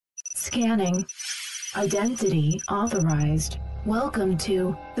Scanning. Identity authorized. Welcome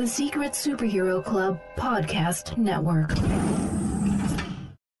to the Secret Superhero Club Podcast Network.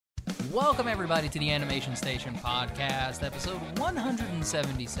 Welcome, everybody, to the Animation Station Podcast, episode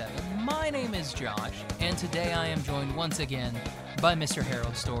 177. My name is Josh, and today I am joined once again by Mr.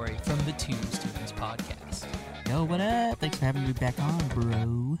 Harold Story from the Toon Students Podcast. Yo, what up? Thanks for having me back on,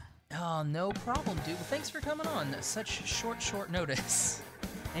 bro. Oh, no problem, dude. Well, thanks for coming on. Such short notice.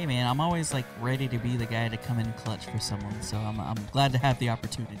 Hey, man, I'm always, ready to be the guy to come in clutch for someone, so I'm glad to have the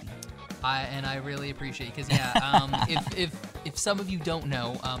opportunity. I really appreciate it, because, if some of you don't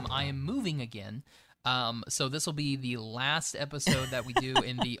know, I am moving again, so this will be the last episode that we do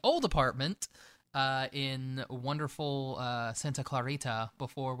in the old apartment in wonderful Santa Clarita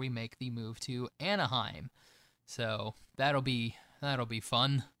before we make the move to Anaheim. So that'll be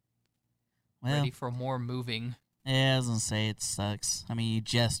fun. Well, Ready for more moving. Yeah, I was gonna say it sucks. I mean, you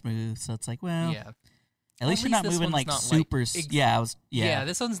just moved, so it's like, well, yeah. At least you're not moving super. Yeah,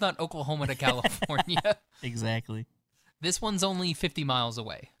 this one's not Oklahoma to California. Exactly. This one's only 50 miles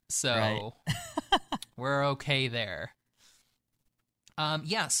away, so right. We're okay there.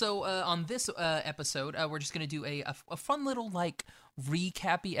 So on this episode, we're just going to do a fun little,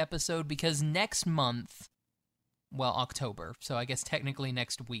 recappy episode, because next month, well, October, so I guess technically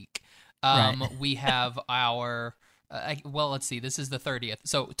next week, right. we have our... let's see, this is the 30th.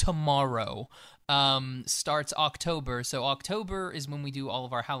 So tomorrow starts October. So October is when we do all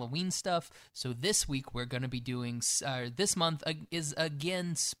of our Halloween stuff. So this week we're going to be doing, this month is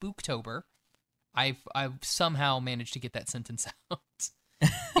again Spooktober. I've somehow managed to get that sentence out.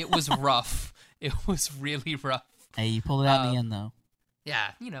 It was rough. It was really rough. Hey, you pulled it out in the end, though.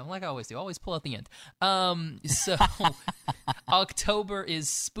 Yeah, like I always do. Always pull out the end. So October is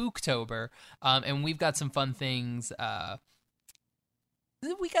Spooktober, and we've got some fun things.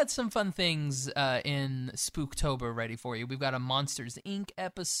 We got some fun things in Spooktober ready for you. We've got a Monsters, Inc.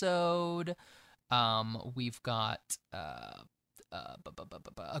 episode. We've got a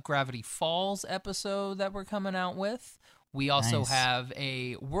Gravity Falls episode that we're coming out with. We also have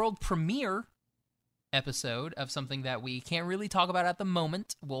a world premiere episode of something that we can't really talk about at the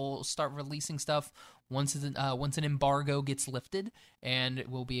moment. We'll start releasing stuff once an embargo gets lifted, and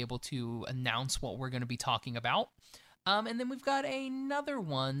we'll be able to announce what we're going to be talking about. And then we've got another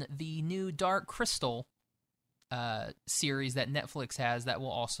one, the new Dark Crystal series that Netflix has, that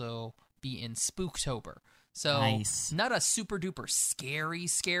will also be in Spooktober. So not a super duper scary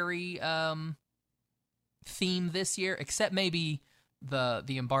theme this year, except maybe the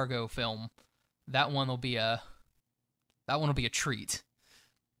embargo film. That one will be a treat.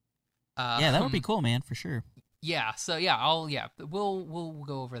 That would be cool, man, for sure. Yeah. So we'll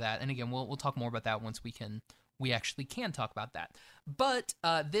go over that, and again, we'll talk more about that once we actually can talk about that. But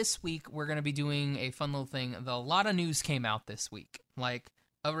this week we're going to be doing a fun little thing. A lot of news came out this week, like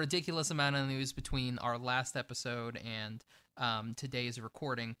a ridiculous amount of news between our last episode and today's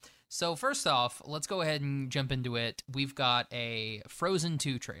recording. So first off, let's go ahead and jump into it. We've got a Frozen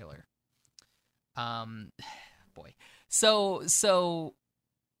 2 trailer. Boy. So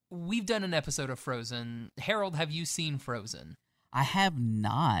we've done an episode of Frozen. Harold, have you seen Frozen? I have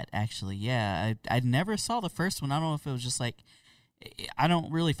not, actually. Yeah, I never saw the first one. I don't know if it was just I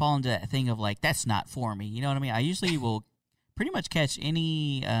don't really fall into that thing of that's not for me. You know what I mean? I usually will pretty much catch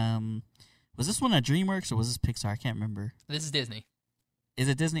any. Was this one a DreamWorks or was this Pixar? I can't remember. This is Disney. Is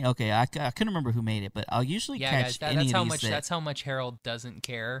it Disney? Okay, I couldn't remember who made it, but I'll usually catch guys, any of these. That's how much Harold doesn't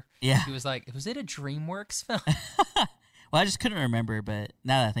care. Yeah, he was like, "Was it a DreamWorks film?" Well, I just couldn't remember, but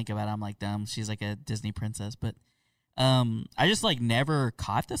now that I think about it, I'm like, dumb. She's like a Disney princess, but I just never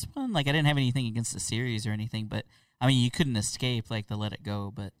caught this one. I didn't have anything against the series or anything, but I mean, you couldn't escape the Let It Go,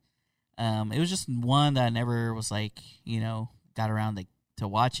 but it was just one that I never was got around to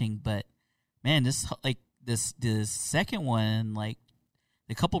watching. But man, this second one,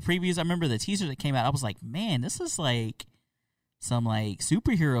 the couple previews, I remember the teaser that came out, I was like, man, this is some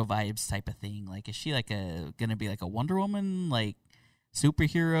superhero vibes type of thing. Is she gonna be a Wonder Woman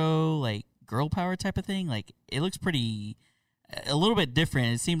superhero girl power type of thing? It looks a little bit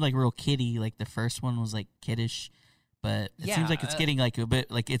different. It seemed real kiddie. The first one was kiddish, but it seems it's getting a bit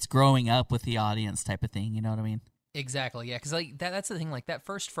it's growing up with the audience type of thing. You know what I mean? Exactly, yeah, because that's the thing. That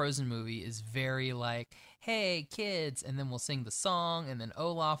first Frozen movie is very hey kids, and then we'll sing the song, and then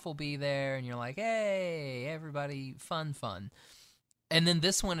Olaf will be there, and you're like, hey everybody, fun. And then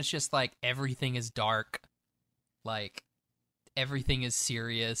this one is just everything is dark, everything is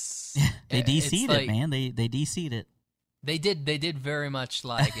serious. They DC'd it, man. They DC'd it. They did very much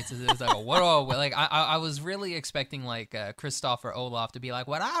like it was like whoa, like I was really expecting like Christopher Olaf to be like,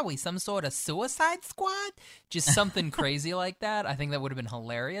 what are we, some sort of Suicide Squad, just something crazy like that. I think that would have been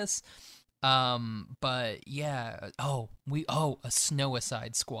hilarious. But yeah, a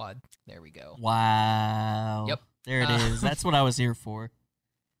Snowicide Squad. There we go. Wow. Yep. There it is. That's what I was here for.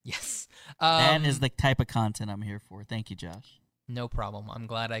 Yes. That is the type of content I'm here for. Thank you, Josh. No problem. I'm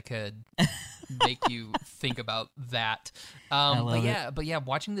glad I could make you think about that. But yeah,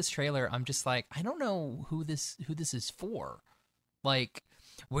 watching this trailer, I'm just like, I don't know who this is for. Like,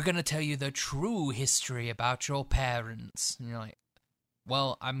 we're gonna tell you the true history about your parents. And you're like,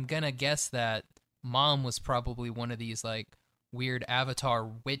 well, I'm gonna guess that mom was probably one of these like weird Avatar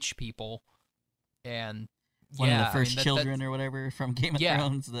witch people, and one of the first children or whatever from Game of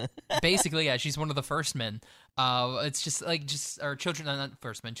Thrones. Basically, yeah, she's one of the first men. It's just or children, not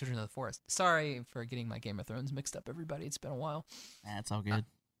first men, children of the forest. Sorry for getting my Game of Thrones mixed up, everybody. It's been a while. That's all good.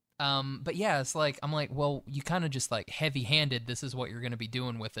 But yeah, it's like, I'm like, well, you kind of just like heavy-handed. This is what you're going to be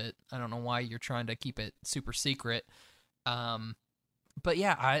doing with it. I don't know why you're trying to keep it super secret. But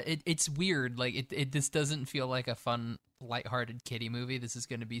yeah, it's weird. Like this doesn't feel like a fun, lighthearted kiddie movie. This is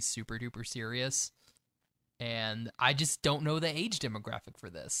going to be super duper serious. And I just don't know the age demographic for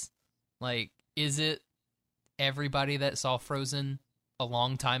this. Like, is it everybody that saw Frozen a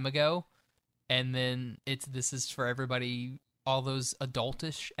long time ago? And then this is for everybody, all those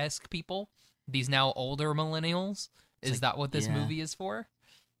adultish-esque people? These now older millennials? Is that what this movie is for?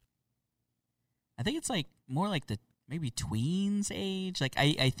 I think it's like more like the maybe tweens age. Like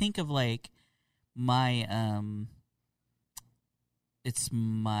I think of like my it's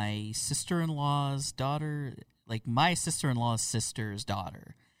my sister-in-law's daughter, like my sister-in-law's sister's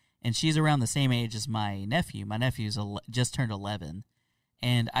daughter, and she's around the same age as my nephew. My nephew's just turned 11,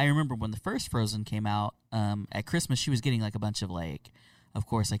 and I remember when the first Frozen came out, at Christmas, she was getting like a bunch of like, of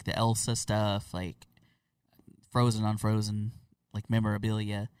course, like the Elsa stuff, like Frozen on Frozen, like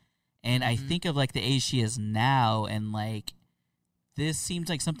memorabilia, and I think of like the age she is now, and like, this seems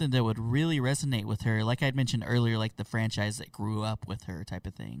like something that would really resonate with her. Like I'd mentioned earlier, like the franchise that grew up with her type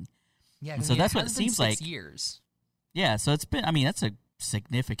of thing. Yeah, and so that's what it seems like. 6 years. Yeah, so it's been, I mean, that's a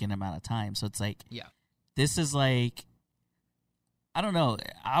significant amount of time. So it's like, yeah, this is like, I don't know.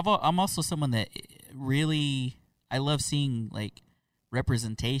 I'm also someone that really, I love seeing like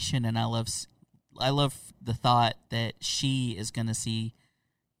representation, and I love the thought that she is going to see,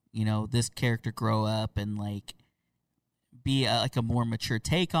 you know, this character grow up and like be like a more mature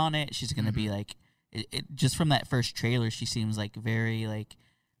take on it. She's going to be like, just from that first trailer, she seems like very like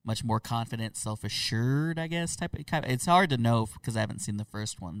much more confident, self-assured, I guess, type of. It's hard to know because I haven't seen the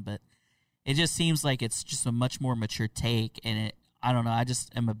first one, but it just seems like it's just a much more mature take. And I don't know, I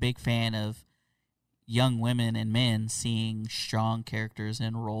just am a big fan of young women and men seeing strong characters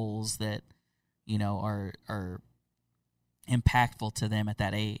in roles that, you know, are impactful to them at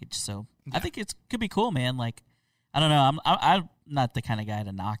that age. So I think it could be cool, man. Like, I don't know. I'm not the kind of guy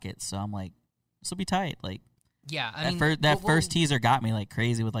to knock it, so I'm like, this will be tight. Like, yeah, first teaser got me like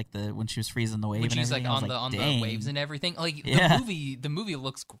crazy with like when she was freezing the wave. When she's like on the waves and everything. Like the movie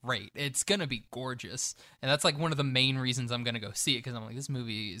looks great. It's gonna be gorgeous, and that's like one of the main reasons I'm gonna go see it, because I'm like, this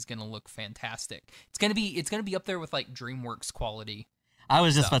movie is gonna look fantastic. It's gonna be up there with like DreamWorks quality. I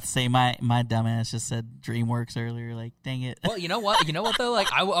was just about to say, my dumbass just said DreamWorks earlier. Like, dang it. Well, you know what though? Like,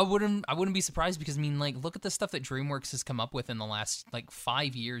 I wouldn't be surprised, because I mean, like, look at the stuff that DreamWorks has come up with in the last like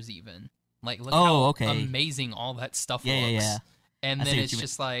 5 years, even. Like, look how amazing all that stuff looks. Yeah. And then it's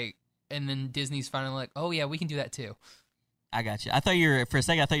just like, and then Disney's finally like, oh yeah, we can do that too. I got you. For a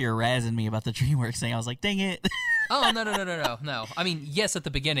second, I thought you were razzing me about the DreamWorks thing. I was like, dang it. Oh, no. I mean, yes, at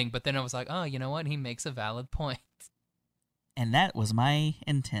the beginning, but then I was like, oh, you know what? He makes a valid point. And that was my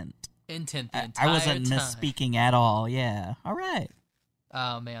intent. The entire I wasn't misspeaking at all. Yeah. All right.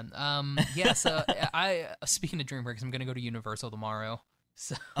 Oh man. Yeah. So speaking of DreamWorks, I'm gonna go to Universal tomorrow.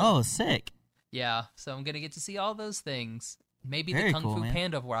 So. Oh, sick. Yeah. So I'm gonna get to see all those things. Maybe Very the Kung Fu man.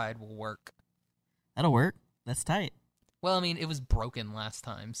 Panda ride will work. That'll work. That's tight. Well, I mean, it was broken last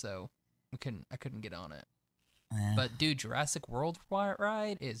time, so I couldn't get on it. But dude, Jurassic World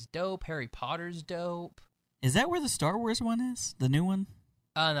ride is dope. Harry Potter's dope. Is that where the Star Wars one is? The new one?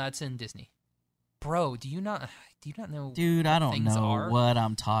 No, it's in Disney. Bro, do you not know? Dude, I don't know what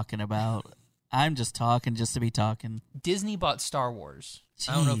I'm talking about. I'm just talking just to be talking. Disney bought Star Wars.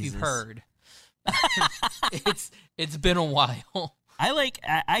 Jesus. I don't know if you've heard. It's been a while.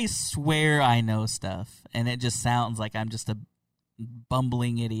 I swear I know stuff, and it just sounds like I'm just a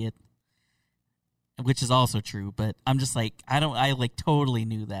bumbling idiot. Which is also true, but I'm just like, I totally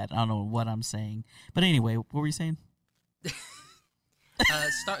knew that. I don't know what I'm saying. But anyway, what were you saying?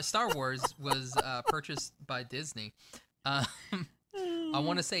 Star Wars was purchased by Disney. I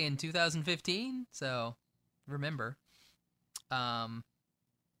want to say in 2015. So remember,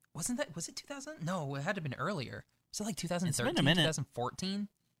 was it 2000? No, it had to have been earlier. Was it like 2013, It's been a minute. 2014?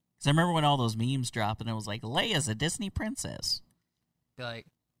 Because I remember when all those memes dropped, and it was like, Leia's a Disney princess. Be like,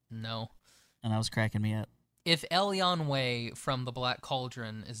 no. And I was cracking me up. If Elion Wei from The Black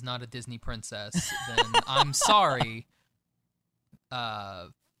Cauldron is not a Disney princess, then I'm sorry.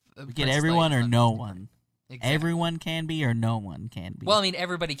 We get everyone or no one. Exactly. Everyone can be or no one can be. Well, I mean,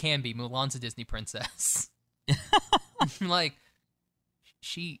 everybody can be. Mulan's a Disney princess. Like,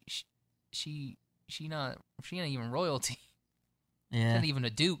 she not even royalty. Yeah. She's not even a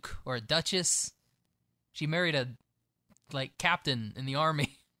duke or a duchess. She married a captain in the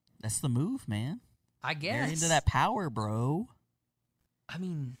army. That's the move, man. I guess. You're into that power, bro. I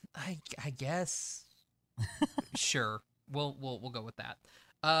mean, I guess. Sure. We'll go with that.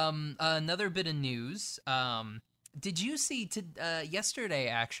 Another bit of news. Did you see yesterday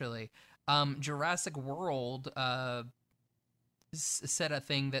actually? Jurassic World said a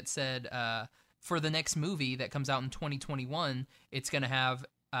thing that said for the next movie that comes out in 2021, it's going to have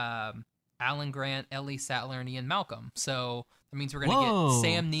Alan Grant, Ellie Sattler, and Ian Malcolm. So that means we're going to get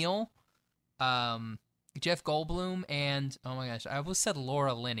Sam Neill, Jeff Goldblum, and oh my gosh, I almost said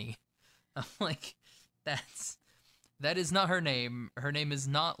Laura Linney. I'm like, that is not her name. Her name is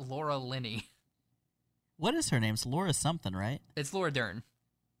not Laura Linney. What is her name? It's Laura something, right? It's Laura Dern.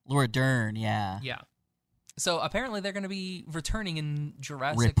 Laura Dern, yeah. Yeah. So apparently they're going to be returning in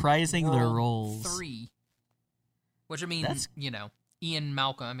Jurassic reprising World their roles. 3. Which, I mean, Ian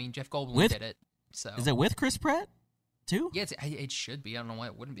Malcolm, I mean, Jeff Goldblum did it. So is it with Chris Pratt, too? Yeah, it should be. I don't know why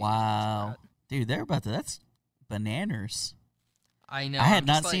it wouldn't be. Wow. Dude, they're about to, that's bananas. I know. I had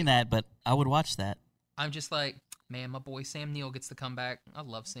not seen that, but I would watch that. I'm just like, man, my boy Sam Neill gets to come back. I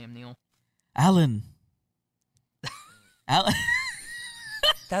love Sam Neill. Alan.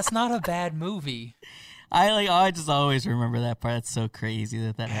 That's not a bad movie. I just always remember that part. It's so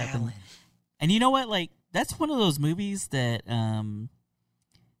crazy that happened. And you know what? Like, that's one of those movies that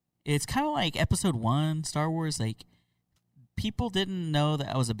it's kind of like Episode 1, Star Wars. Like, people didn't know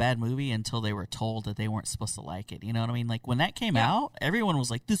that was a bad movie until they were told that they weren't supposed to like it. You know what I mean? Like, when that came out, everyone was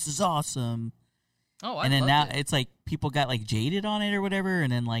like, this is awesome. Oh, and then now it's like people got like jaded on it or whatever,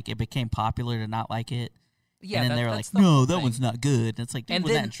 and then like it became popular to not like it. Yeah, and then they were like, no, that one's not good. And it's like, dude, and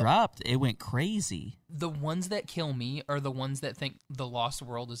when then, that dropped, it went crazy. The ones that kill me are the ones that think The Lost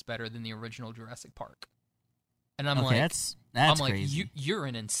World is better than the original Jurassic Park. And I'm like, that's crazy. You're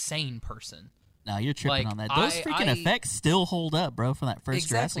an insane person. No, you're tripping on that. Those freaking effects still hold up, bro, from that first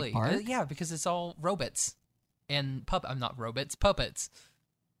Jurassic Park. Yeah, because it's all robots and I'm not robots, puppets.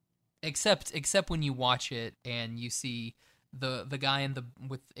 Except when you watch it and you see the guy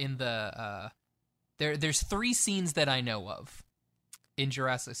there's 3 scenes that I know of in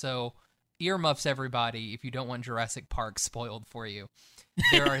Jurassic. So earmuffs, everybody, if you don't want Jurassic Park spoiled for you.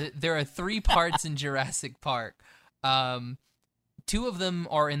 There are 3 parts in Jurassic Park. 2 of them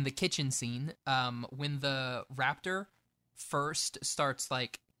are in the kitchen scene. When the raptor first starts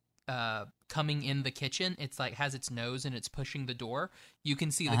coming in the kitchen, it's like has its nose and it's pushing the door. You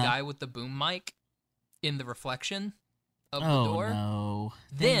can see the guy with the boom mic in the reflection of the door. Oh no!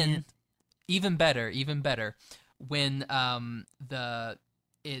 Then, even better, when the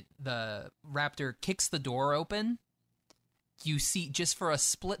raptor kicks the door open, you see just for a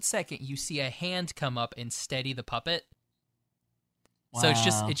split second you see a hand come up and steady the puppet. Wow. So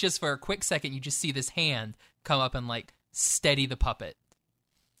it's just for a quick second you just see this hand come up and like steady the puppet.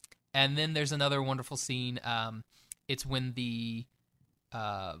 And then there's another wonderful scene. It's when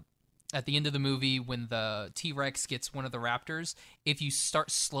at the end of the movie, when the T-Rex gets one of the raptors, if you start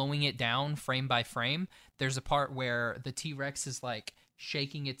slowing it down frame by frame, there's a part where the T-Rex is like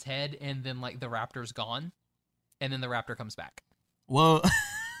shaking its head and then like the raptor's gone. And then the raptor comes back. Whoa.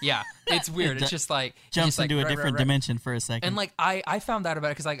 Yeah, it's weird. It's just like... Jumps into a different dimension for a second. And like I found out about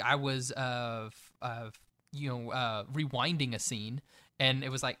it because like I was rewinding a scene. And it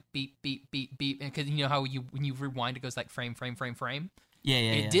was like beep, beep, beep, beep. Because you know how when you rewind, it goes like frame, frame, frame, frame? Yeah.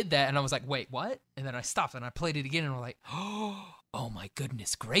 It did that, and I was like, wait, what? And then I stopped, and I played it again, and I'm like, oh my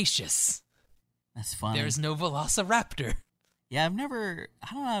goodness gracious. That's funny. There's no Velociraptor. Yeah, I've never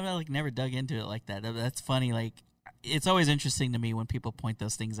dug into it like that. That's funny. Like, it's always interesting to me when people point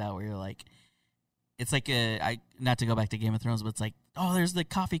those things out where you're like, it's like not to go back to Game of Thrones, but it's like, oh, there's the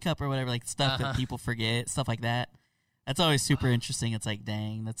coffee cup or whatever, like stuff that people forget, stuff like that. That's always super interesting. It's like,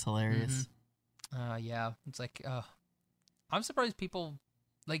 dang, that's hilarious. Mm-hmm. Yeah, it's like, I'm surprised people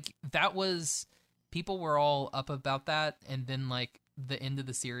like that was people were all up about that, and then like the end of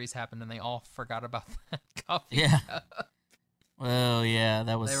the series happened, and they all forgot about that coffee Yeah. cup. Well, yeah,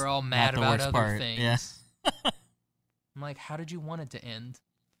 that was. They were all mad about worst other part. things. Yeah. I'm like, how did you want it to end?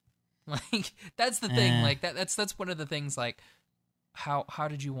 Like, that's the thing. Like that's one of the things. Like, how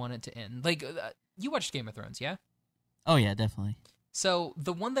did you want it to end? Like, you watched Game of Thrones, yeah? Oh yeah, definitely. So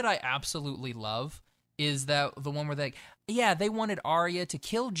the one that I absolutely love is the one where they wanted Arya to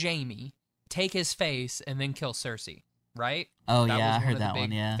kill Jaime, take his face, and then kill Cersei, right? Oh that yeah, was I heard that big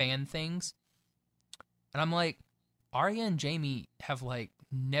one. Yeah. fan things. And I'm like, Arya and Jaime have like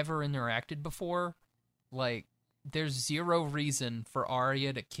never interacted before. Like, there's zero reason for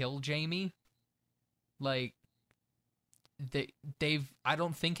Arya to kill Jaime. Like, they've I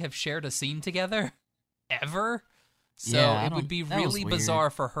don't think have shared a scene together ever. So Yeah, it would be that was really weird. bizarre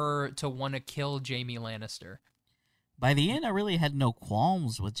for her to want to kill Jaime Lannister. By the end, I really had no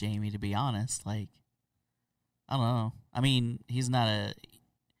qualms with Jaime, to be honest. Like, I don't know. I mean, he's not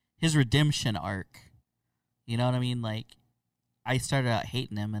his redemption arc. You know what I mean? Like, I started out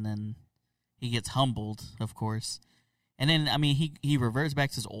hating him, and then he gets humbled, of course. And then, I mean, he reverts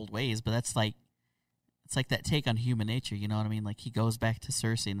back to his old ways, but that's like, it's like that take on human nature, you know what I mean? Like, he goes back to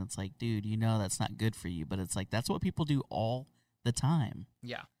Cersei, and it's like, dude, you know that's not good for you, but it's like, that's what people do all the time.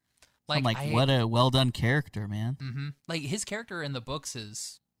 Yeah. I'm like, what a well-done character, man. Mm-hmm. Like, his character in the books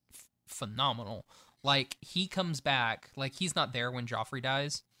is phenomenal. Like, he comes back, like, he's not there when Joffrey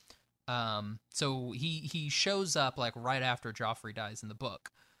dies. So he shows up, like, right after Joffrey dies in the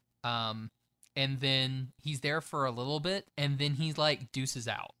book. And then he's there for a little bit, and then he's, like, deuces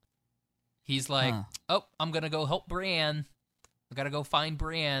out. He's like, oh, I'm going to go help Brienne. I got to go find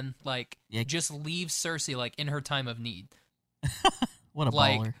Brienne. Like, just leave Cersei, like, in her time of need. What a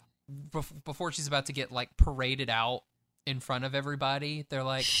baller. Before she's about to get, like, paraded out in front of everybody, they're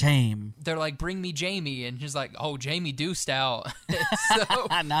like... Shame. They're like, bring me Jaime. And she's like, oh, Jaime deuced out. So,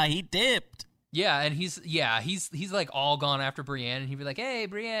 nah, he dipped. Yeah, and he's like, all gone after Brienne. And he'd be like, hey,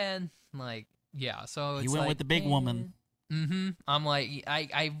 Brienne. Like, yeah, so it's he went like, with the big woman. Mm-hmm. I'm like,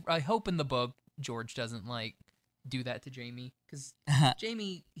 I hope in the book George doesn't, like, do that to Jaime. Because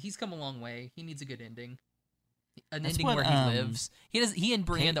Jaime, he's come a long way. He needs a good ending. An ending where he lives. He and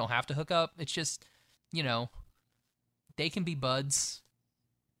Brienne don't have to hook up. It's just, you know, they can be buds.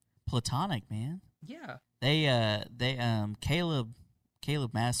 Platonic, man. Yeah.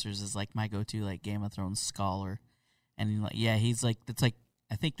 Caleb Masters is like my go-to like Game of Thrones scholar, and like he's like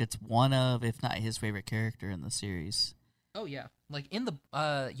I think that's one of, if not his favorite character in the series. Oh yeah, like in the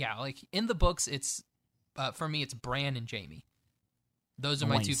books, it's for me it's Bran and Jaime. Those are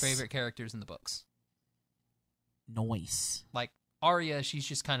my two favorite characters in the books. Nice. Like Arya, she's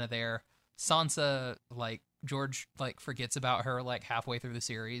just kind of there. Sansa, like George, like forgets about her like halfway through the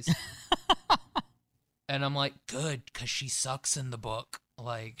series. And I'm like, good, because she sucks in the book.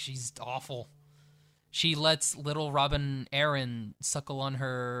 Like, she's awful. She lets little Robin Arryn suckle on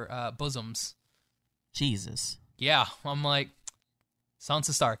her bosoms. Jesus. Yeah, I'm like,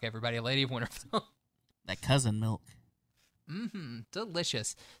 Sansa Stark, everybody, Lady of Winterfell. That cousin milk. Mm-hmm,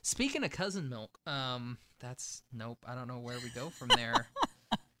 delicious. Speaking of cousin milk, nope, I don't know where we go from there.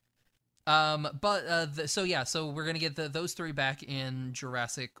 So we're gonna get those three back in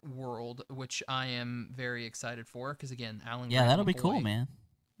Jurassic World, which I am very excited for because again, Alan. Yeah, that'll be cool, man.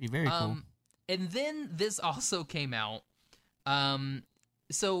 Be very cool. And then this also came out.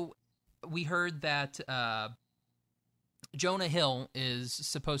 So we heard that Jonah Hill is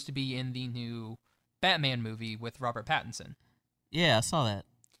supposed to be in the new Batman movie with Robert Pattinson. Yeah, I saw that.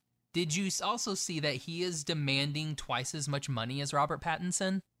 Did you also see that he is demanding twice as much money as Robert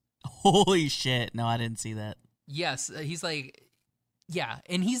Pattinson? Holy shit. No, I didn't see that. Yes, he's like, yeah,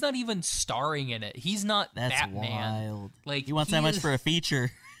 and he's not even starring in it. He's not That's Batman. Wild. Like, he wants that much for a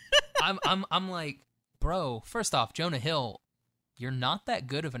feature. I'm like, bro, first off, Jonah Hill, you're not that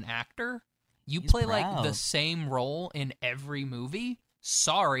good of an actor. You play proud. like the same role in every movie.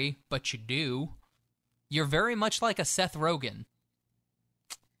 Sorry, but you do. You're very much like a Seth Rogen.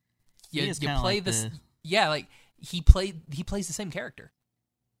 You play like this. Yeah, like he plays the same character.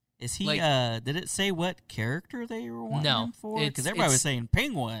 Is he? Like, did it say what character they were wanting him for? Because everybody it's- was saying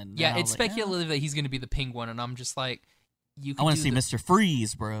Penguin. Yeah, And I it's was like, speculative that he's going to be the Penguin, and I'm just like, you. I want to see Mr.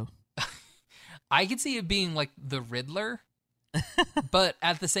 Freeze, bro. I could see it being like the Riddler, but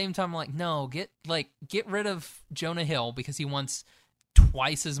at the same time, I'm like, no, get rid of Jonah Hill because he wants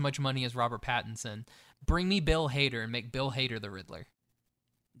twice as much money as Robert Pattinson. Bring me Bill Hader and make Bill Hader the Riddler.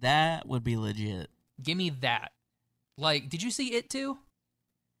 That would be legit. Give me that. Like, did you see It too?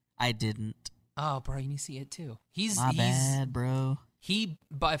 I didn't. Oh, bro, you need to see It too. My bad, bro. He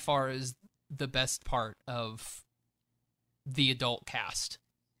by far is the best part of the adult cast.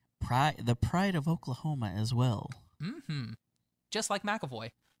 The pride of Oklahoma as well. Mm-hmm. Just like McAvoy.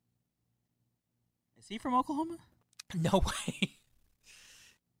 Is he from Oklahoma? No way.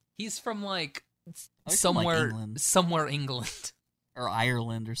 He's from like somewhere England. somewhere England or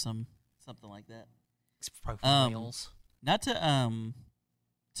Ireland or something like that. He's probably from Wales. Not to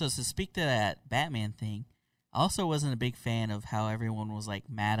so to speak to that Batman thing, I also wasn't a big fan of how everyone was like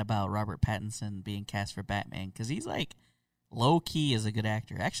mad about Robert Pattinson being cast for Batman because he's like low key is a good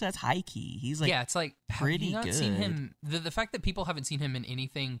actor. Actually, that's high key. He's like it's like pretty have you not good. Seen him? The fact that people haven't seen him in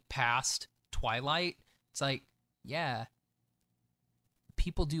anything past Twilight, it's like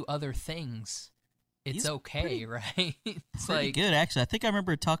people do other things. It's He's okay, right? It's pretty like good actually. I think I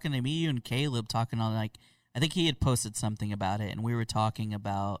remember talking to you and Caleb talking on like I think he had posted something about it, and we were talking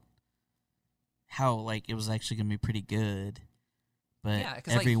about how like it was actually going to be pretty good. But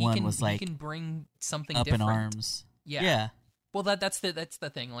everyone was like, he can bring something up different. in arms. Yeah. Well, that's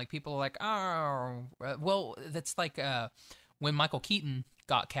the thing. Like people are like, oh, well, that's like when Michael Keaton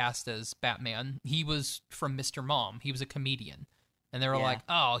got cast as Batman. He was from Mr. Mom. He was a comedian, and they were like,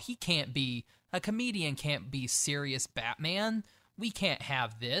 oh, a comedian can't be serious Batman. We can't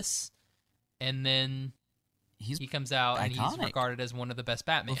have this. And then he comes out iconic. And he's regarded as one of the best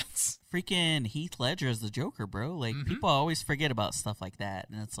Batmans. Well, freaking Heath Ledger as the Joker, bro. Like, people always forget about stuff like that.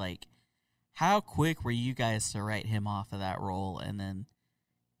 And it's like, how quick were you guys to write him off of that role? And then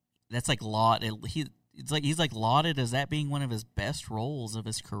that's like he's like lauded as that being one of his best roles of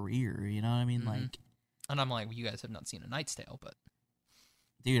his career. You know what I mean? Like, and I'm like, well, you guys have not seen A Knight's Tale, but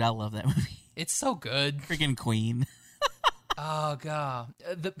dude, I love that movie. It's so good. Freaking Queen. Oh god,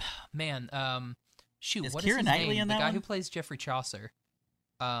 shoot, is what Keira is his Knightley name? in The that guy one? who plays Geoffrey Chaucer.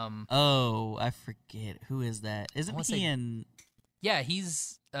 Oh, I forget who is that. Isn't he in? Yeah,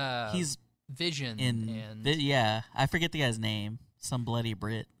 he's Vision and yeah, I forget the guy's name. Some bloody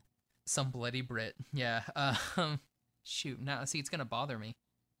Brit. Yeah. Shoot, now see, it's gonna bother me.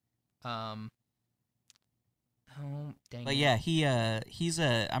 Oh dang. But it. yeah,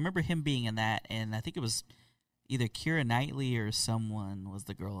 I remember him being in that, and I think it was either Keira Knightley or someone was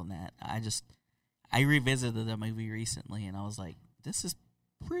the girl in that. I revisited the movie recently, and I was like, this is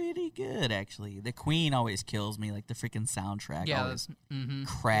pretty good, actually. The Queen always kills me. Like, the freaking soundtrack always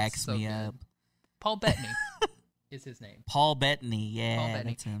cracks me up. Paul Bettany is his name. Paul Bettany, yeah, Paul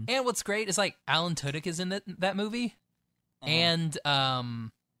Bettany. That's him. And what's great is, like, Alan Tudyk is in that movie. And, oh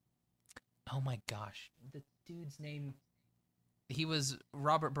my gosh. The dude's name, he was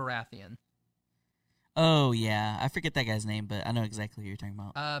Robert Baratheon. Oh, yeah. I forget that guy's name, but I know exactly who you're talking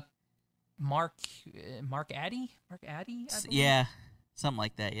about. Mark Addy? Mark Addy? Yeah, something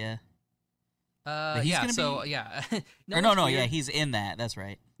like that, yeah. He's in that. That's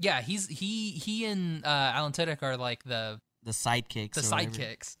right. Yeah, he and Alan Tudyk are like the sidekicks. The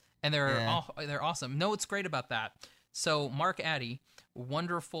sidekicks, and they're awesome. No, what's great about that? So Mark Addy,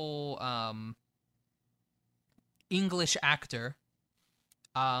 wonderful English actor.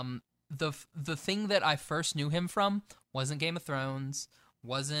 The thing that I first knew him from wasn't Game of Thrones,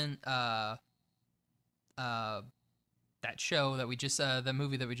 wasn't that show that we just the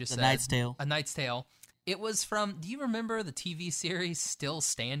movie that we just said, Knight's Tale. A Knight's Tale. It was from, do you remember the TV series Still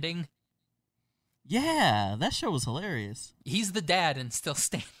Standing? Yeah, that show was hilarious. He's the dad in Still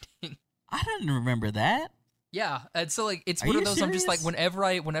Standing. I didn't remember that. Yeah, and so like it's one of those serious? I'm just like whenever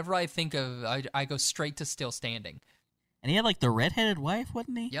I think of I go straight to Still Standing. And he had like the redheaded wife,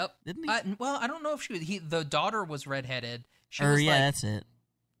 wasn't he? Yep. Didn't he? Well, I don't know if the daughter was redheaded. That's it.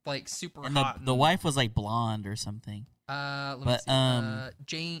 Like super and hot. The wife was like blonde or something. Let me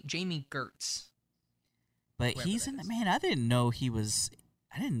see. Jamie Gertz. But he's in the man. I didn't know he was.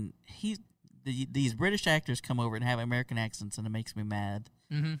 These British actors come over and have American accents, and it makes me mad.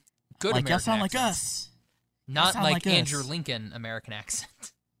 Mm-hmm. Good, like American y'all sound accents. like us. Not like Andrew Lincoln American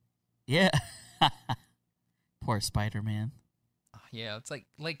accent. Yeah. Poor Spider-Man. Yeah, it's like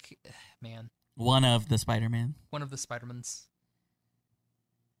man. One of the Spider-Man. One of the Spider-Mans.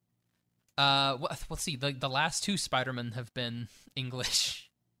 Let's see. The last two Spider-Men have been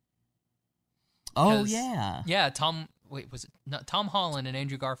English. Oh yeah. Yeah, Tom Holland and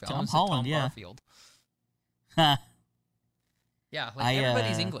Andrew Garfield? Tom Holland, yeah. Garfield. Yeah, like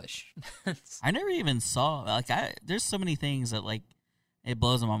everybody's English. I never even saw there's so many things that like it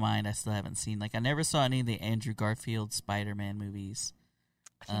blows my mind I still haven't seen. Like I never saw any of the Andrew Garfield Spider-Man movies.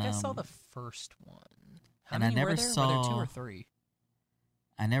 I think I saw the first one. How and many I never were there? saw Were there 2 or 3?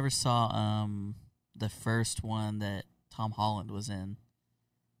 I never saw the first one that Tom Holland was in.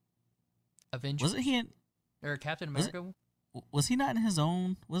 Avengers? Wasn't he in or Captain America? was he not in his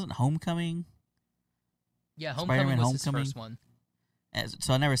own? Wasn't Homecoming? Yeah, Homecoming Spider-Man was Homecoming? his first one.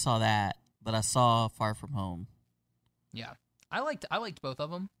 So I never saw that, but I saw Far From Home. Yeah, I liked both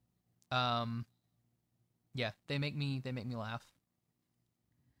of them. Yeah, they make me laugh.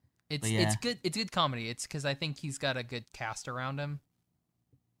 It's good. It's good comedy. It's because I think he's got a good cast around him.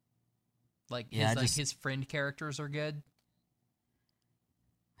 Like his friend characters are good.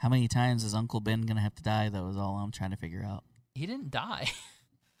 How many times is Uncle Ben gonna have to die? Though is all I'm trying to figure out. He didn't die.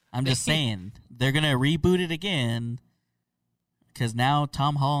 I'm just saying they're gonna reboot it again because now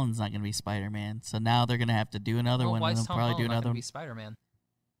Tom Holland's not gonna be Spider-Man. So now they're gonna have to do another one. Why and is they'll Tom probably Holland do not another gonna one. be Spider-Man?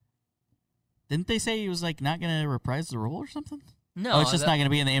 Didn't they say he was like not gonna reprise the role or something? No, oh, it's just not gonna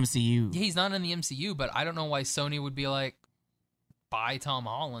be in the MCU. He's not in the MCU, but I don't know why Sony would be like, buy Tom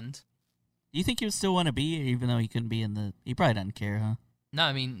Holland. Do you think he would still want to be, even though he couldn't be in the? He probably doesn't care, huh? No,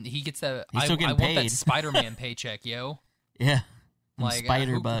 I mean he gets that. He's still getting I want paid. that Spider-Man paycheck, yo. Yeah, like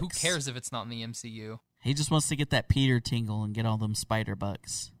spider who bucks. cares if it's not in the MCU? He just wants to get that Peter tingle and get all them spider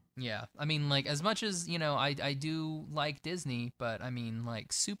bucks. Yeah, I mean, like as much as I do like Disney, but I mean,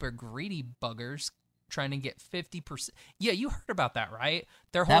 like super greedy buggers trying to get 50%. Yeah, you heard about that, right?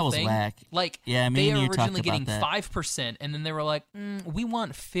 Their whole that was thing, whack. like yeah, they were were originally getting that. 5%, and then they were like, we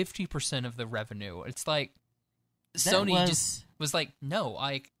want 50% of the revenue. It's like Sony just was like, no,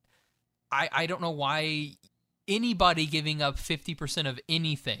 like I don't know why anybody giving up 50% of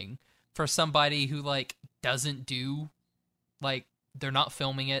anything for somebody who like doesn't do, like they're not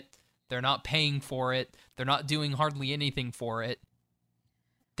filming it, they're not paying for it, they're not doing hardly anything for it.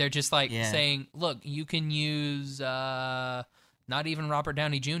 They're just like saying, look, you can use not even Robert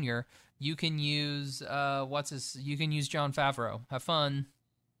Downey Jr. You can use you can use Jon Favreau. Have fun.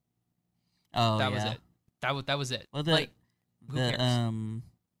 Oh, that was it. That was it. Well, who cares?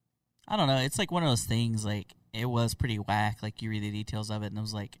 I don't know. It's like one of those things. Like it was pretty whack. Like you read the details of it, and it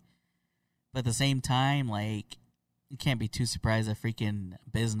was like, but at the same time, like you can't be too surprised if freaking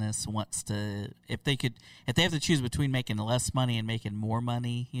business wants to. If they have to choose between making less money and making more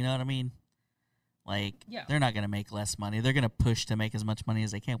money, you know what I mean? Like they're not gonna make less money. They're gonna push to make as much money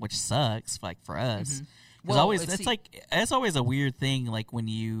as they can, which sucks. Like for us. Mm-hmm. Well, it's always a weird thing, like when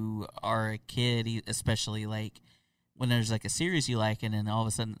you are a kid, especially like when there's like a series you like, and then all of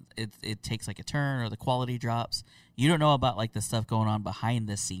a sudden it takes like a turn or the quality drops. You don't know about like the stuff going on behind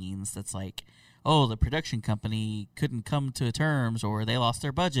the scenes. That's like, oh, the production company couldn't come to terms, or they lost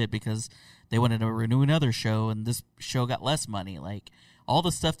their budget because they wanted to renew another show, and this show got less money. Like all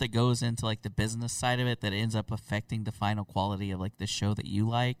the stuff that goes into like the business side of it that ends up affecting the final quality of like the show that you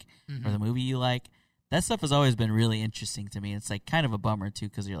like or the movie you like. That stuff has always been really interesting to me. It's like kind of a bummer too,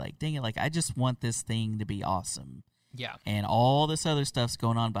 because you're like, dang it, like I just want this thing to be awesome. Yeah. And all this other stuff's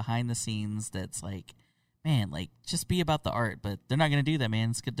going on behind the scenes that's like, man, like just be about the art. But they're not going to do that,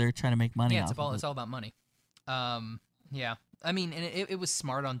 man. They're trying to make money. Yeah, it's all about money. Yeah. I mean, and it was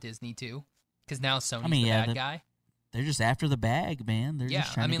smart on Disney too, because now Sony's the bad guy. They're just after the bag, man. They're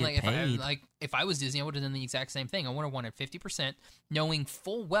just trying to get paid. If I was Disney, I would have done the exact same thing. I would have wanted 50%, knowing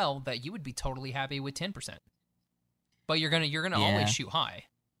full well that you would be totally happy with 10%. But you're gonna always shoot high.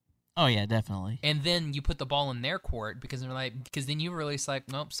 Oh yeah, definitely. And then you put the ball in their court because then you release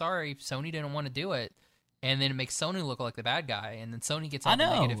like, nope, sorry, Sony didn't want to do it, and then it makes Sony look like the bad guy, and then Sony gets all the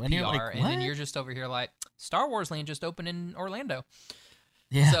negative PR, and then you're just over here like, Star Wars Land just opened in Orlando.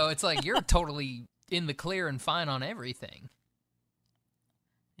 Yeah. So it's like you're totally in the clear and fine on everything.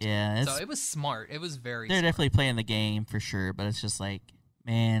 Yeah. So it was smart. It was very They're smart. definitely playing the game for sure, but it's just like,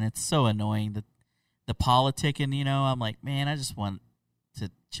 man, it's so annoying that the politicking, I'm like, man, I just want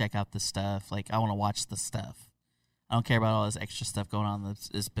to check out the stuff. Like, I want to watch the stuff. I don't care about all this extra stuff going on,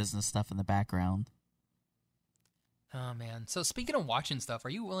 this business stuff in the background. Oh, man. So speaking of watching stuff,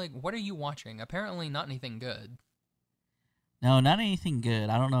 what are you watching? Apparently not anything good. No, not anything good.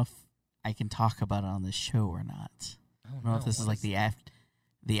 I don't know if I can talk about it on this show or not. I don't know if this is like the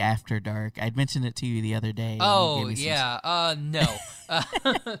After Dark. I'd mentioned it to you the other day. Oh, yeah. No.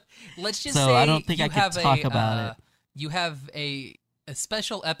 Let's just say I don't think I can talk about it. You have a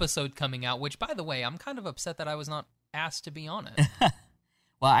special episode coming out, which, by the way, I'm kind of upset that I was not asked to be on it.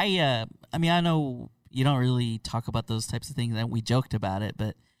 Well, I know you don't really talk about those types of things, and we joked about it,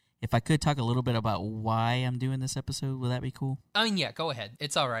 but if I could talk a little bit about why I'm doing this episode, would that be cool? I mean, yeah, go ahead.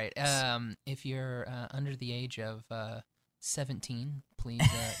 It's all right. If you're under the age of 17, please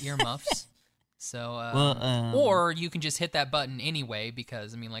earmuffs. So, or you can just hit that button anyway,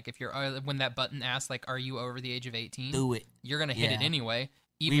 because I mean, like, if you're when that button asks, like, "Are you over the age of 18?" Do it. You're gonna hit it anyway,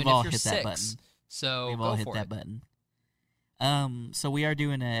 even We've all if you're hit 6. That button. So we've go all hit for that it. button. So we are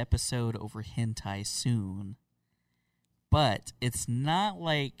doing an episode over hentai soon. but it's not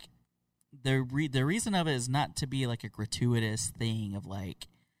like the reason of it is not to be like a gratuitous thing of like,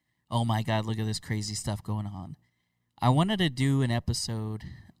 oh my God, look at this crazy stuff going on. I wanted to do an episode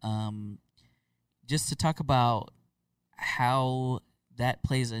just to talk about how that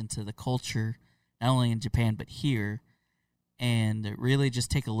plays into the culture, not only in Japan but here, and really just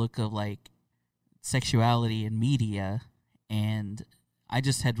take a look of like sexuality in media. And I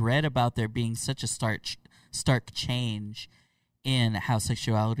just had read about there being such a stark change in how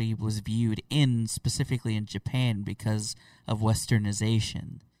sexuality was viewed specifically in Japan because of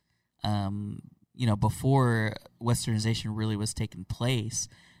westernization. Before westernization really was taking place,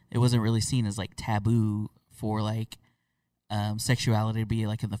 it wasn't really seen as like taboo for like sexuality to be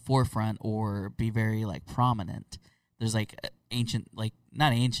like in the forefront or be very like prominent. There's like ancient, like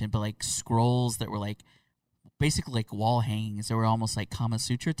not ancient, but like scrolls that were like basically like wall hangings that were almost like Kama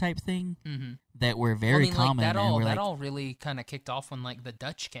Sutra type thing that were very common. Like, that all really kind of kicked off when like the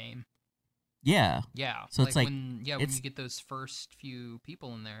Dutch came. Yeah. Yeah. So it's like when you get those first few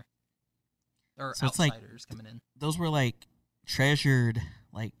people in there, or so outsiders coming in. Those were like treasured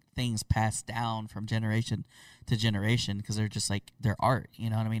like things passed down from generation to generation because they're just like they're art.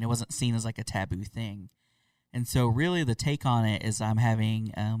 You know what I mean? It wasn't seen as like a taboo thing. And so really the take on it is I've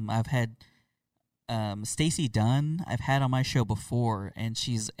had Stacey Dunn I've had on my show before, and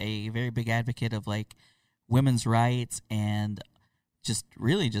she's a very big advocate of like women's rights and just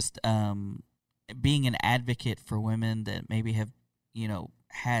really just being an advocate for women that maybe have,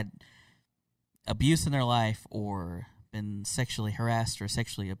 had abuse in their life or been sexually harassed or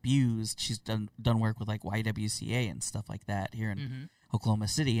sexually abused. She's done work with like YWCA and stuff like that here in Oklahoma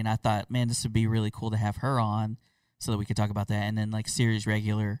City, and I thought, man, this would be really cool to have her on so that we could talk about that. And then like series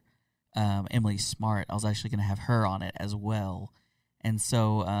regular Emily Smart, I was actually going to have her on it as well. And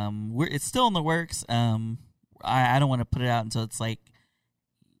so it's still in the works. I don't want to put it out until it's like,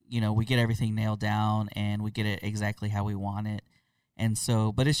 we get everything nailed down and we get it exactly how we want it. And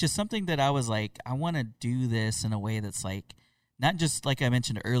so, but it's just something that I was like, I want to do this in a way that's like, not just like I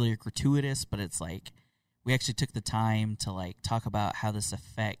mentioned earlier, gratuitous, but it's like, we actually took the time to like talk about how this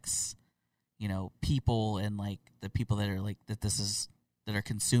affects, people and like the people that are like, that are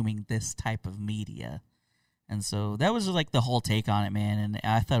consuming this type of media. And so that was like the whole take on it, man. And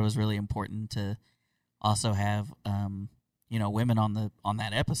I thought it was really important to also have, women on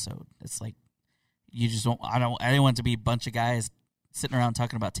that episode. It's like, you just I didn't want it to be a bunch of guys sitting around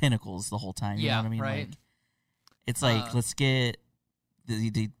talking about tentacles the whole time. You know what I mean? Right. Like, it's like, let's get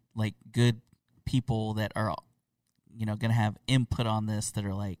the like good people that are, going to have input on this that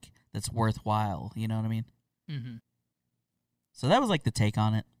are like, that's worthwhile. You know what I mean? Mm-hmm. So that was like the take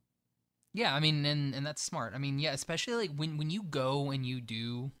on it. Yeah, I mean, and that's smart. I mean, yeah, especially like when you go and you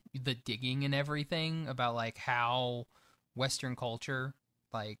do the digging and everything about like how Western culture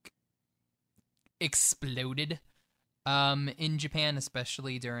like exploded in Japan,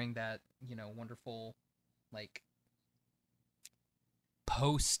 especially during that, wonderful like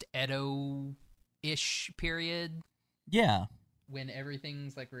post Edo-ish period. Yeah. When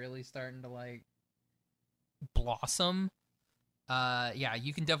everything's like really starting to like blossom. Yeah,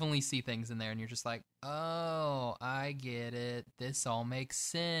 you can definitely see things in there and you're just like, oh, I get it. This all makes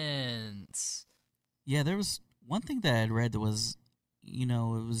sense. Yeah, there was one thing that I'd read that was, it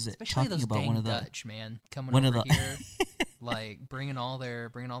was especially talking those about dang one of the Dutch, man, coming over here, like bringing all their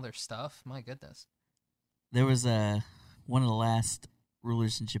stuff. My goodness. There was one of the last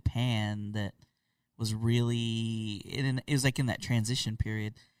rulers in Japan that was really, it was like in that transition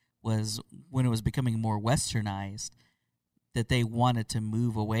period, was when it was becoming more westernized, that they wanted to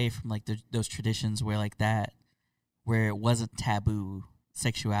move away from like those traditions where like that, where it wasn't taboo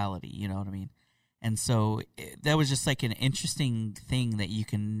sexuality, you know what I mean? And so that was just like an interesting thing that you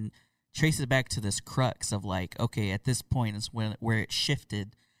can trace it back to this crux of like, okay, at this point is where it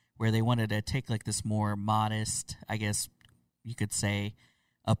shifted, where they wanted to take like this more modest, I guess you could say,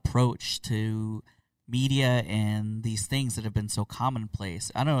 approach to media and these things that have been so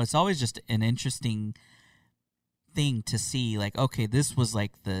commonplace. I don't know, it's always just an interesting thing to see, like, okay, this was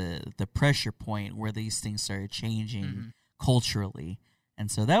like the pressure point where these things started changing culturally. And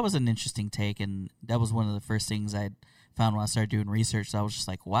so that was an interesting take, and that was one of the first things I found when I started doing research. So I was just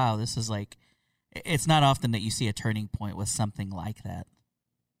like, wow, this is like, it's not often that you see a turning point with something like that.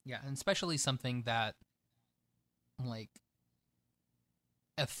 Yeah, and especially something that like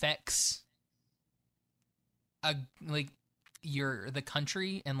affects the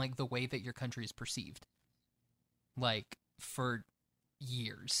country and like the way that your country is perceived, like for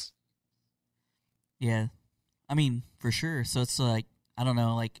years. Yeah, I mean, for sure. So it's like, I don't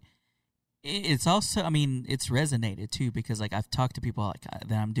know, like It's also, I mean, it's resonated too because like I've talked to people like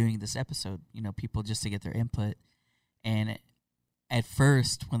that I'm doing this episode, people just to get their input. And at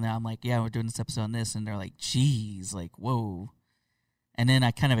first when I'm like, yeah, we're doing this episode on this, and they're like, geez, like, whoa. And then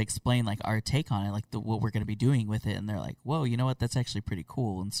I kind of explain like our take on it, like what we're going to be doing with it. And they're like, whoa, you know what? That's actually pretty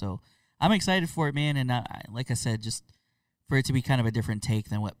cool. And so I'm excited for it, man. And like I said, just for it to be kind of a different take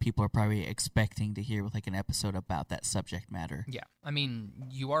than what people are probably expecting to hear with like an episode about that subject matter. Yeah. I mean,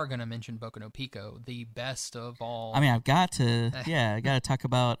 you are going to mention Boku no Pico, the best of all. I mean, I've got to, I got to talk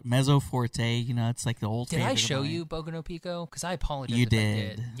about Mezzo Forte. It's like the old Did favorite I show of mine. you Boku no Pico? Because I apologize You if did.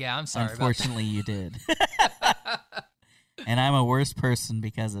 I did. Yeah, I'm sorry Unfortunately, you did. And I'm a worse person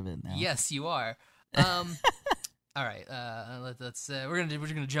because of it now. Yes, you are. All right. Let's we're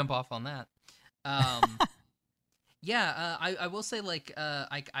gonna jump off on that. Yeah. I will say like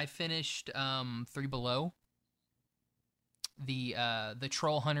I finished 3 Below, the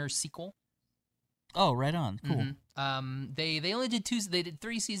Troll Hunter sequel. Oh, right on. Cool. Mm-hmm. They only did 2. They did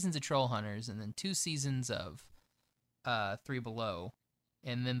 3 seasons of Troll Hunters and then 2 seasons of 3 Below,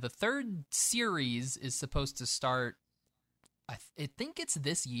 and then the 3rd series is supposed to start. I think it's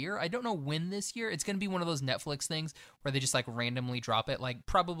this year. I don't know when this year. It's going to be one of those Netflix things where they just like randomly drop it, like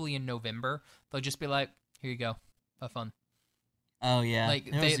probably in November. They'll just be like, "Here you go, have fun." Oh yeah, like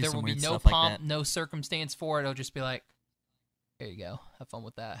there will be no pomp, like no circumstance for it. It'll just be like, "Here you go, have fun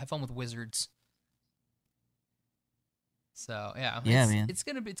with that. Have fun with Wizards." So yeah, man, it's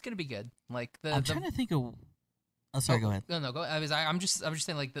gonna be good. Like I'm trying to think of. Oh, sorry, go ahead. No, go. I'm just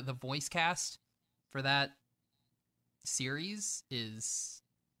saying like the voice cast for that series it's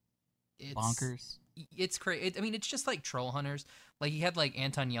bonkers. It's crazy. I mean, it's just like Troll Hunters. Like you had like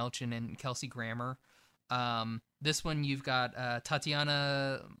Anton Yelchin and Kelsey Grammer. This one you've got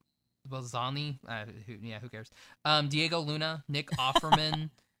Tatiana Balzani. Who cares? Diego Luna, Nick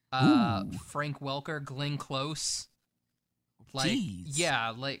Offerman, Frank Welker, Glenn Close. Like Jeez.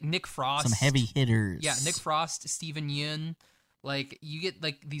 Yeah, like Nick Frost. Some heavy hitters. Yeah, Nick Frost, Steven Yeun. Like, you get,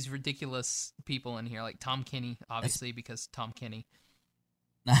 like, these ridiculous people in here, like Tom Kenny, obviously, because Tom Kenny.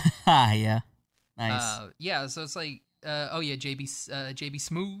 Yeah. Nice. Yeah, so it's like, JB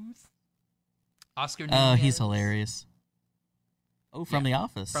Smooth, Oscar Nunez. Oh, he's hilarious. Oh, from The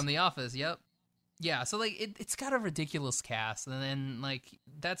Office. From The Office, yep. Yeah, so, like, it's got a ridiculous cast, and then, like,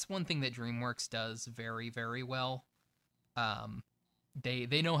 that's one thing that DreamWorks does very, very well.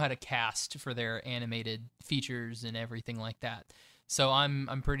 They know how to cast for their animated features and everything like that. So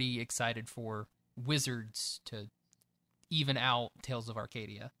I'm pretty excited for Wizards to even out Tales of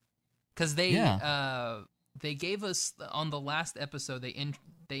Arcadia, because they gave us on the last episode they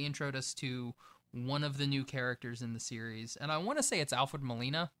introed us to one of the new characters in the series, and I want to say it's Alfred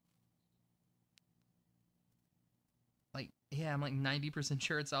Molina. Like, yeah, I'm like 90%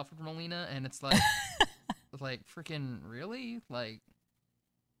 sure it's Alfred Molina, and it's like like freaking really like.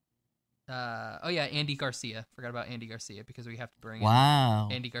 Andy Garcia. Forgot about Andy Garcia because we have to bring in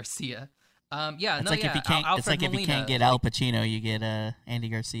Andy Garcia. It's like if you can't get Al Pacino, you get Andy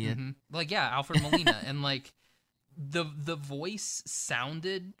Garcia. Mm-hmm. Like Alfred Molina, and like the voice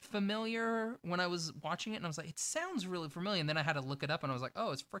sounded familiar when I was watching it, and I was like, it sounds really familiar. And then I had to look it up, and I was like,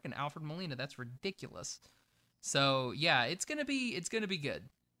 oh, it's freaking Alfred Molina. That's ridiculous. So yeah, it's gonna be good.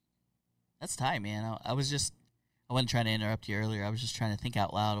 That's tight, man. I wasn't trying to interrupt you earlier. I was just trying to think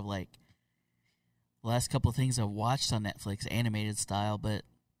out loud of like the last couple of things I watched on Netflix, animated style, but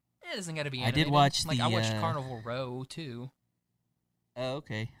it doesn't got to be animated. I did watch I watched Carnival Row too. Oh,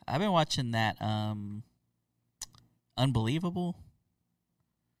 okay. I've been watching that Unbelievable.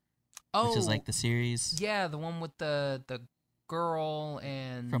 Oh, which is like the series. Yeah, the one with the girl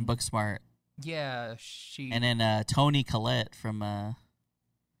and from Booksmart. Yeah, and then Toni Collette from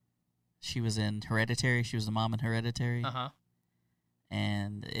she was in Hereditary. She was the mom in Hereditary. Uh-huh.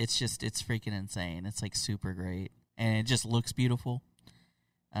 And it's freaking insane. It's like super great, and it just looks beautiful.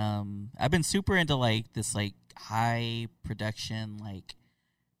 I've been super into like this like high production, like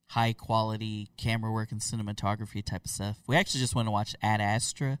high quality camera work and cinematography type of stuff. We actually just went to watch Ad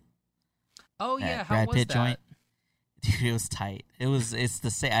Astra. Oh yeah, how was Brad Pitt that? Joint. Dude, it was tight. It's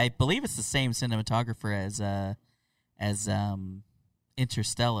the same. I believe it's the same cinematographer as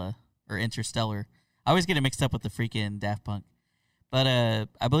Interstellar. I always get it mixed up with the freaking Daft Punk. But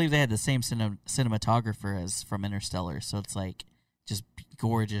I believe they had the same cinematographer as from Interstellar, so it's like just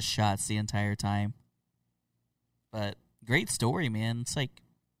gorgeous shots the entire time. But great story, man. It's like,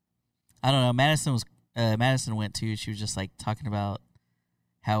 I don't know. Madison went too. She was just like talking about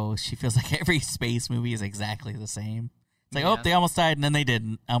how she feels like every space movie is exactly the same. It's like, oh, they almost died and then they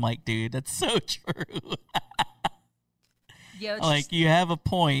didn't. I'm like, dude, that's so true. Yeah, like just, you have a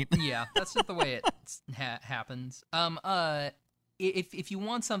point. Yeah, that's just the way it happens. If you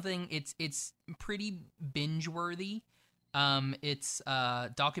want something, it's pretty binge worthy. It's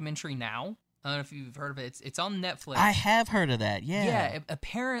Documentary Now. I don't know if you've heard of it. It's on Netflix. I have heard of that. Yeah. Yeah.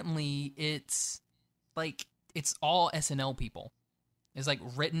 Apparently, it's like it's all SNL people. It's like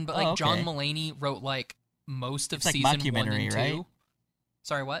written, but like okay. John Mulaney wrote like most of it's like season 1 and 2. Right?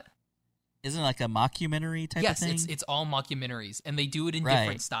 Sorry, what? Isn't it like a mockumentary type of thing? Yes, it's all mockumentaries, and they do it in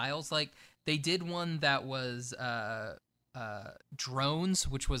different styles. Like they did one that was drones,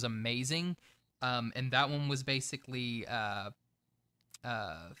 which was amazing, and that one was basically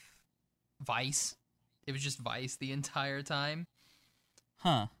Vice. It was just Vice the entire time.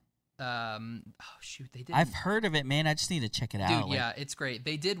 Huh. Oh shoot, they did. I've heard of it, man. I just need to check it out. Dude, yeah, it's great.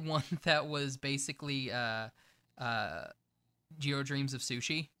 They did one that was basically Jiro Dreams of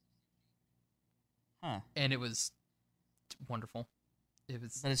Sushi. Huh. And it was wonderful. It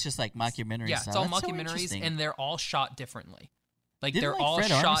was, but it's just like mockumentary. Yeah, style. it's all That's mockumentaries, so and they're all shot differently. Like Didn't, they're like, all Fred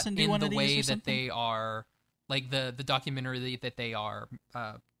shot Armisen do in one the of these way or that something? they are, like the documentary that they are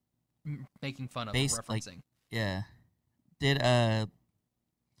making fun of, Based, referencing. like, yeah. Did I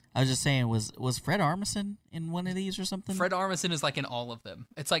was just saying, was Fred Armisen in one of these or something? Fred Armisen is like in all of them.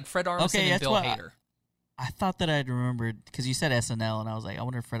 It's like Fred Armisen and that's Bill what Hader. I thought that I'd remembered because you said SNL, and I was like, I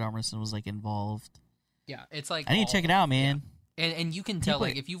wonder if Fred Armisen was like involved. Yeah, it's like I need to check it out, man. Yeah. And you can tell,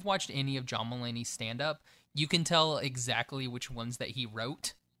 like, if you've watched any of John Mulaney's stand-up, you can tell exactly which ones that he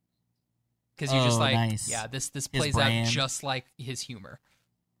wrote. Because you're just like, nice. Yeah, this plays out just like his humor.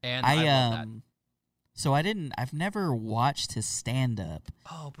 And I love that. So I've never watched his stand-up.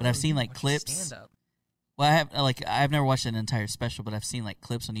 Oh, bro, but I've seen like clips. Stand-up. Well, I've never watched an entire special, but I've seen like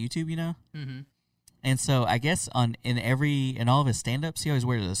clips on YouTube, you know? Mm-hmm. And so I guess in all of his stand-ups, he always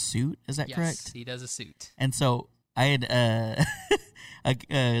wears a suit. Is that correct? Yes, he does a suit. And so I had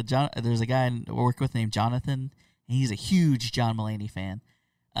there's a guy I work with named Jonathan, and he's a huge John Mulaney fan.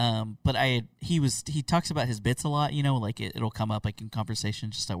 But he talks about his bits a lot, you know, like it'll come up like in conversation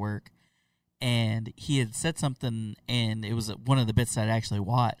just at work. And he had said something, and it was one of the bits that I actually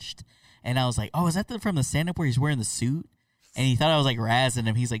watched. And I was like, "Oh, is that from the stand-up where he's wearing the suit?" And he thought I was like razzing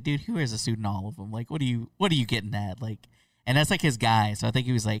him. He's like, "Dude, who wears a suit in all of them? Like, what are you getting at?" Like, and that's like his guy. So I think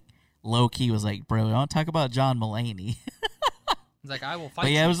he was like low key was like, "Bro, don't talk about John Mulaney." He's like, "I will fight."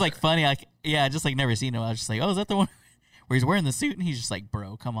 But yeah, you, it was sir. like funny. Like, yeah, I just like never seen him. I was just like, "Oh, is that the one where he's wearing the suit?" And he's just like,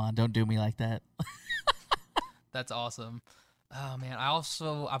 "Bro, come on, don't do me like that." That's awesome. Oh man,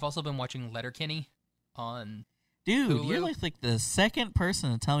 I've also been watching Letterkenny on. Dude, Hulu. you're like the second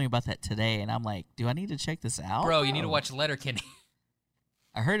person to tell me about that today, and I'm like, do I need to check this out? Bro, you need to watch Letterkenny.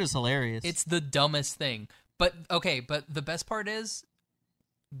 I heard it's hilarious. It's the dumbest thing. But the best part is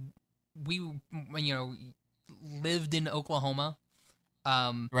we lived in Oklahoma.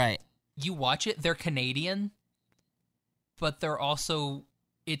 Right. You watch it, they're Canadian, but they're also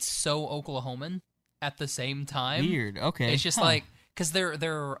it's so Oklahoman at the same time. Weird. Okay. It's just like because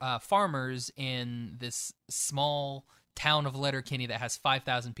they're farmers in this small town of Letterkenny that has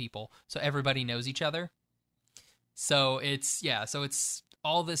 5,000 people, so everybody knows each other. So it's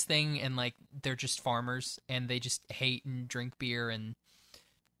all this thing, and like they're just farmers, and they just hate and drink beer and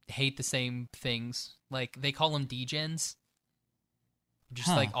hate the same things. Like they call them degens, just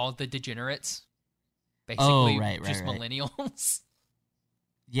like all the degenerates, basically. Right. Millennials.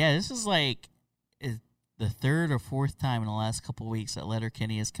 Yeah, this is like the third or fourth time in the last couple of weeks that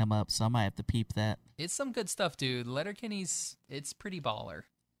Letterkenny has come up, so I might have to peep that. It's some good stuff, dude. Letterkenny's it's pretty baller.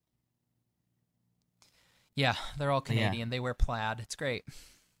 Yeah, they're all Canadian. They wear plaid. It's great.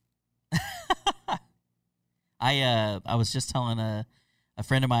 I was just telling a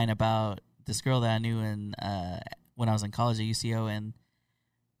friend of mine about this girl that I knew in when I was in college at UCO, and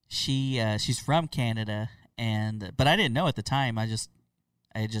she's from Canada, but I didn't know at the time. I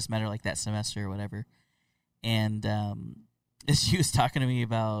had just met her like that semester or whatever, and she was talking to me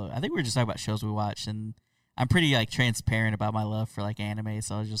about, I think we were just talking about shows we watched, and I'm pretty like transparent about my love for like anime,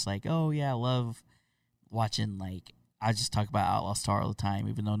 so I was just like, oh yeah, I love watching, like, I just talk about Outlaw Star all the time,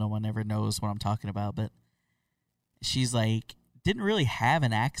 even though no one ever knows what I'm talking about. But she's like, didn't really have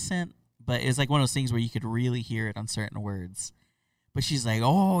an accent, but it's like one of those things where you could really hear it on certain words. But she's like,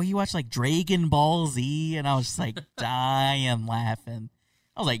 oh, you watch like Dragon Ball Z? And I was just like dying laughing.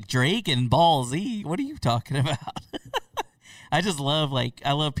 I was like, Dragon Ball Z? What are you talking about? I just love, like,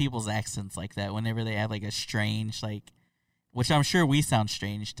 I love people's accents like that whenever they have like a strange, like, which I'm sure we sound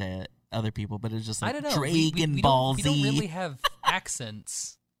strange to other people, but it's just like, I don't know. Dragon Ball Z. We don't really have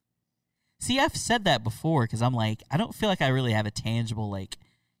accents. See, I've said that before because I'm like, I don't feel like I really have a tangible, like,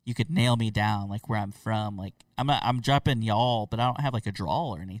 you could nail me down, like where I'm from. Like I'm dropping y'all, but I don't have like a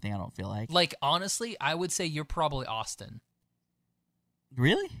drawl or anything. I don't feel like. Like honestly, I would say you're probably Austin.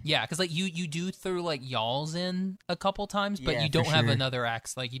 Really? Yeah, because like you do throw like y'all's in a couple times, but Yeah, you don't for have sure. another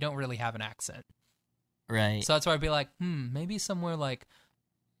accent. Like you don't really have an accent. Right. So that's why I'd be like, maybe somewhere like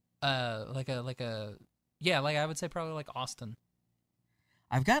I would say probably like Austin.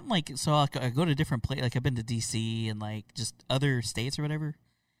 I've gotten like, so I go to different places, like I've been to DC and like just other states or whatever,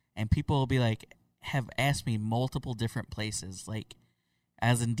 and people will be like, have asked me multiple different places, like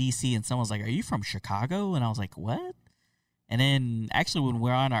as in DC, and someone's like, are you from Chicago? And I was like, what? And then actually when we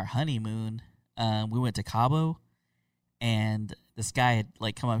were on our honeymoon, we went to Cabo, and this guy had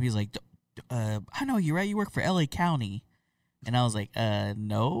like come up, he was like, I know you, right? You work for LA County. And I was like,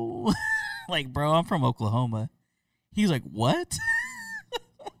 no. Like, bro, I'm from Oklahoma. He was like, what?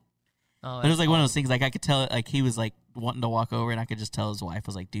 But it was like one of those things, like I could tell, like he was like wanting to walk over, and I could just tell his wife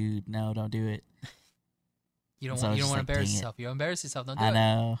was like, dude, no, don't do it. You don't So I want was to just like, embarrass dang it. yourself. You embarrass yourself. Don't do I it.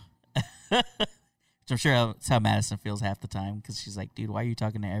 know. Which I'm sure that's how Madison feels half the time, because she's like, dude, why are you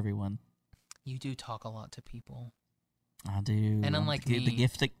talking to everyone? You do talk a lot to people. I do. And unlike the, me, the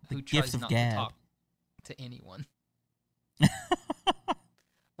gift, who gift tries of not gab. to talk to anyone.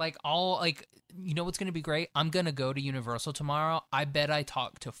 Like you know what's going to be great? I'm going to go to Universal tomorrow. I bet I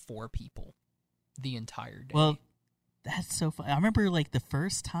talk to 4 people the entire day. Well, that's so fun. I remember like the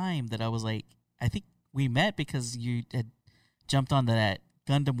first time that I was like, I think we met because you had jumped on that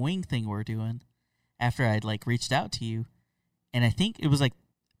Gundam Wing thing we're doing after I'd like reached out to you. And I think it was like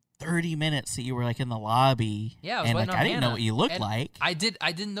 30 minutes that you were like in the lobby. Yeah, I was and waiting like on I didn't know Hannah. what you looked And like. I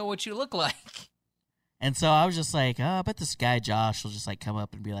didn't know what you look like. And so I was just like, oh, I bet this guy Josh will just like come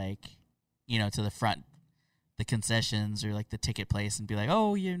up and be like, you know, to the front, the concessions or like the ticket place, and be like,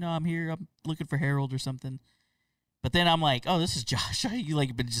 oh, you know, I'm here, I'm looking for Harold or something. But then I'm like, oh, this is Josh. You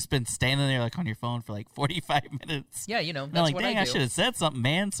like been standing there like on your phone for like 45 minutes. Yeah, you know, And that's I'm like, what dang, I I do. should have said something,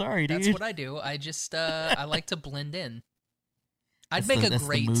 man. Sorry, dude. That's what I do. I just I like to blend in. I'd That's make a that's the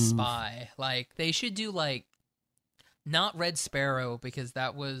great move. spy. Like they should do like not Red Sparrow because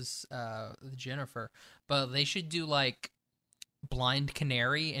that was Jennifer, but they should do like Blind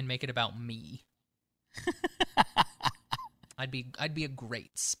Canary and make it about me. I'd be a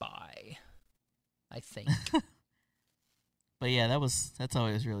great spy, I think. But yeah, that's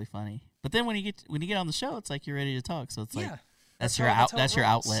always really funny. But then when you get on the show, it's like you're ready to talk. So it's like Yeah, that's how your it rolls.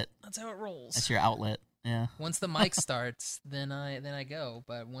 outlet. That's how it rolls. That's your outlet. Yeah. Once the mic starts, then I go.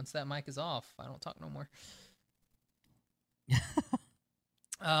 But once that mic is off, I don't talk no more.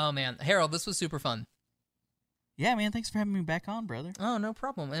 Oh man, Harold, this was super fun. Yeah, man. Thanks for having me back on, brother. Oh, no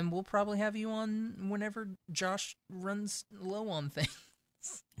problem. And we'll probably have you on whenever Josh runs low on things.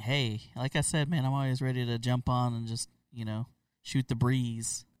 Hey, like I said, man, I'm always ready to jump on and just, you know, shoot the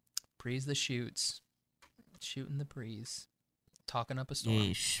breeze. Breeze the shoots. Shooting the breeze. Talking up a storm.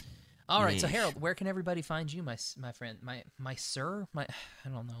 Yeesh. All right, so Yeesh. Harold, where can everybody find you, my friend? My sir? I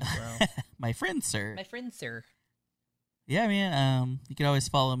don't know, bro. My friend, sir. My friend, sir. Yeah, man. You can always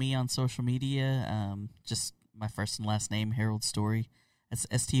follow me on social media. Just my first and last name, Harold Story. That's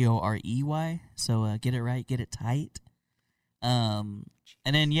Storey. So get it right, get it tight. And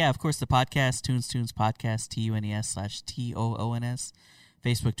then yeah, of course the podcast, Tunes Podcast, TUNES/TOONS,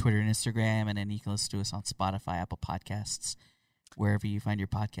 Facebook, Twitter, and Instagram, and then you can listen to us on Spotify, Apple Podcasts, wherever you find your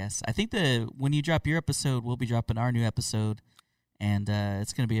podcasts. I think when you drop your episode, we'll be dropping our new episode. And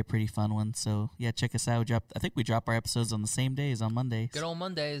it's going to be a pretty fun one. So, yeah, check us out. I think we drop our episodes on the same days, on Mondays. Good old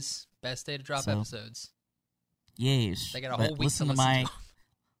Mondays. Best day to drop episodes. Yes. They got a whole week to listen my, to.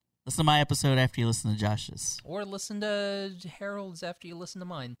 Listen to my episode after you listen to Josh's. Or listen to Harold's after you listen to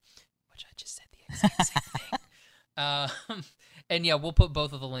mine, which I just said the exact same thing. And yeah, we'll put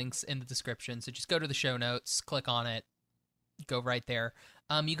both of the links in the description. So just go to the show notes, click on it, go right there.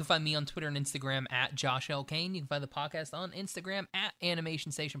 You can find me on Twitter and Instagram at Josh L. Kane. You can find the podcast on Instagram at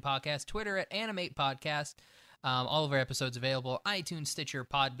Animation Station Podcast, Twitter at Animate Podcast. All of our episodes available: iTunes, Stitcher,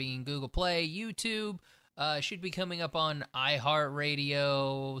 Podbean, Google Play, YouTube. Should be coming up on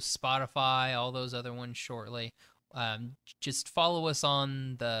iHeartRadio, Spotify, all those other ones shortly. Just follow us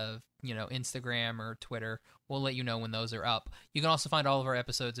on the Instagram or Twitter. We'll let you know when those are up. You can also find all of our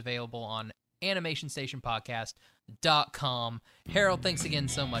episodes available on AnimationStationPodcast.com. Harold, thanks again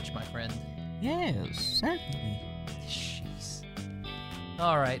so much, my friend. Yes, certainly. Jeez.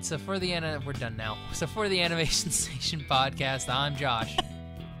 All right, so we're done now. So for the Animation Station Podcast, I'm Josh.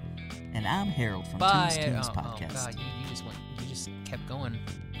 And I'm Harold from Bye. Tunes Oh Podcast. God, you just kept going.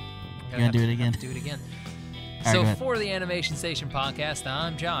 You gonna do it again? Do it again. All So right, for the Animation Station Podcast,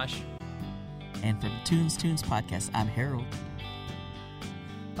 I'm Josh. And from Tunes Podcast, I'm Harold.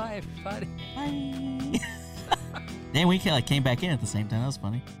 Bye, everybody. Bye. Then we came back in at the same time. That was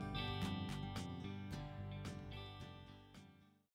funny.